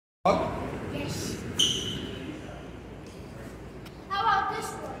Nice. How about this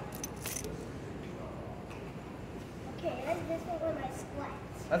one? Okay, that's this one with my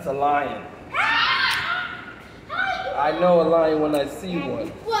squats. That's a lion. I know a lion when I see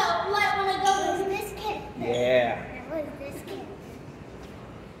one. Well, like when I go to this kid. Yeah. That was this kid.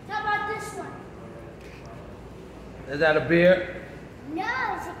 How about this one? Is that a bear? No,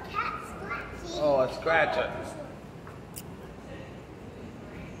 it's a cat scratchy. Oh, a scratcher.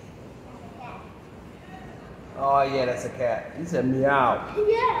 Oh yeah, that's a cat. He said meow.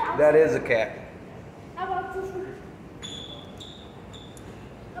 Yeah. That is a cat. How about this one?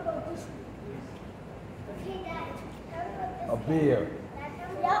 How about this one? Okay, Dad. How about this A bear.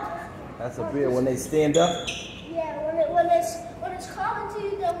 Yep. That's a bear when they stand up. Yeah, when it's calling to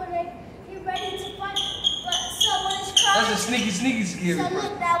you, then when you're ready to fight. But so when it's calling. That's a sneaky scary So person.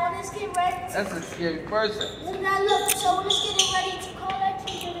 look, that when it's getting ready. That's a scary person. Look now, look. So when it's getting ready to call at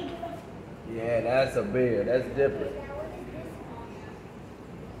you, you're gonna get up. Yeah, that's a bear. That's different. Now what is this?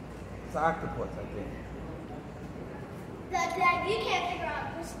 It's an octopus, I think. Dad, you can't figure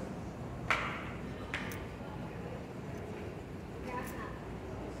out this one.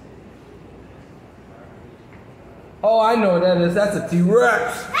 Oh, I know what that is. That's a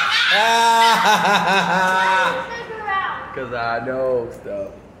T-Rex. Figure out. Because I know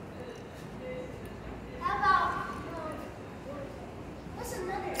stuff. How about what's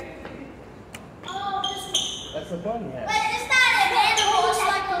another? Oh, this one. That's a bunny hat. But it's not an animal. It's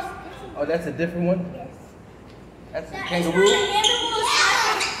like a. Oh, that's a different one? Yes. That's a It's kangaroo? not an animal.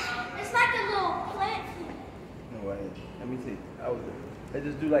 It's like a little plant. No way. Let me see. They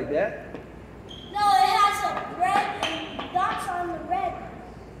just do like that? No, it has a red and dots on the red.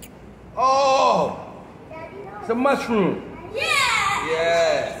 Oh! Daddy, no. It's a mushroom. Yeah.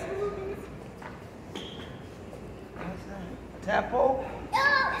 Yes. What's that? A tadpole?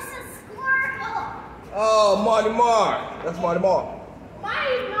 Oh, it's a squirrel. Oh, Marty Mar. That's Marty Mar.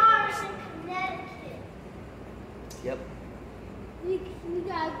 Marty Mars in Connecticut. Yep. We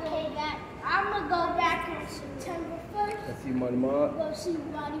gotta go back. I'm gonna go back on September 1st. Let's see Marty Mar. Go see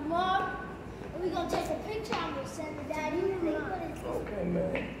Marty Mar. And we're gonna take a picture. I'm gonna send it Daddy. Okay,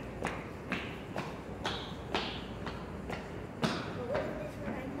 man.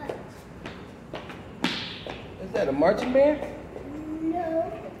 Is that a marching band?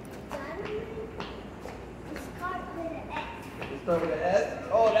 No. It's called with an X. It's started with an S?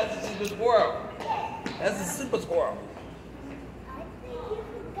 Oh, that's a super squirrel. That's a super squirrel. I think you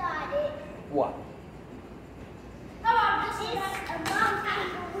forgot it. What? How about this is a mom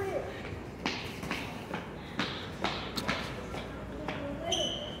kangaroo?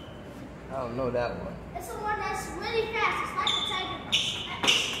 I don't know that one. It's the one that's really fast. It's like a tiger.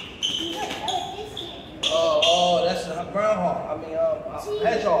 Oh, that's a groundhog. I mean,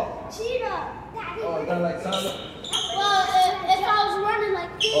 hedgehog. Cheetah. Daddy. Oh, is that like Sonic? Well, if I was running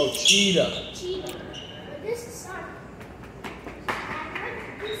like this. Oh, cheetah. Cheetah. But this is Sonic.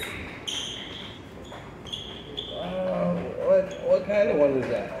 What kind of one is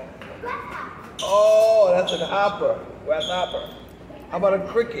that? Grasshopper. Oh, that's a hopper. Grasshopper. How about a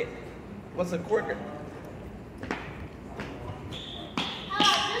cricket? What's a cricket? How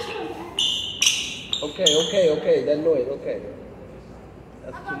about this one, Dad? Okay. That noise, okay.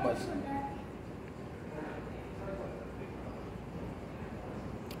 That's How too about much. this one, Dad?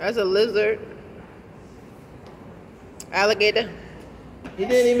 That's a lizard. Alligator. He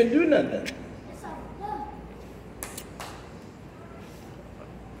didn't even do nothing. It's a bug.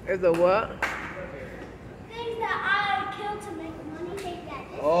 It's a what? Things that I kill to make money. Take that.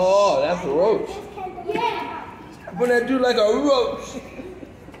 Oh, that's a roach. Yeah. When I do like a roach.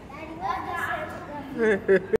 Daddy, what?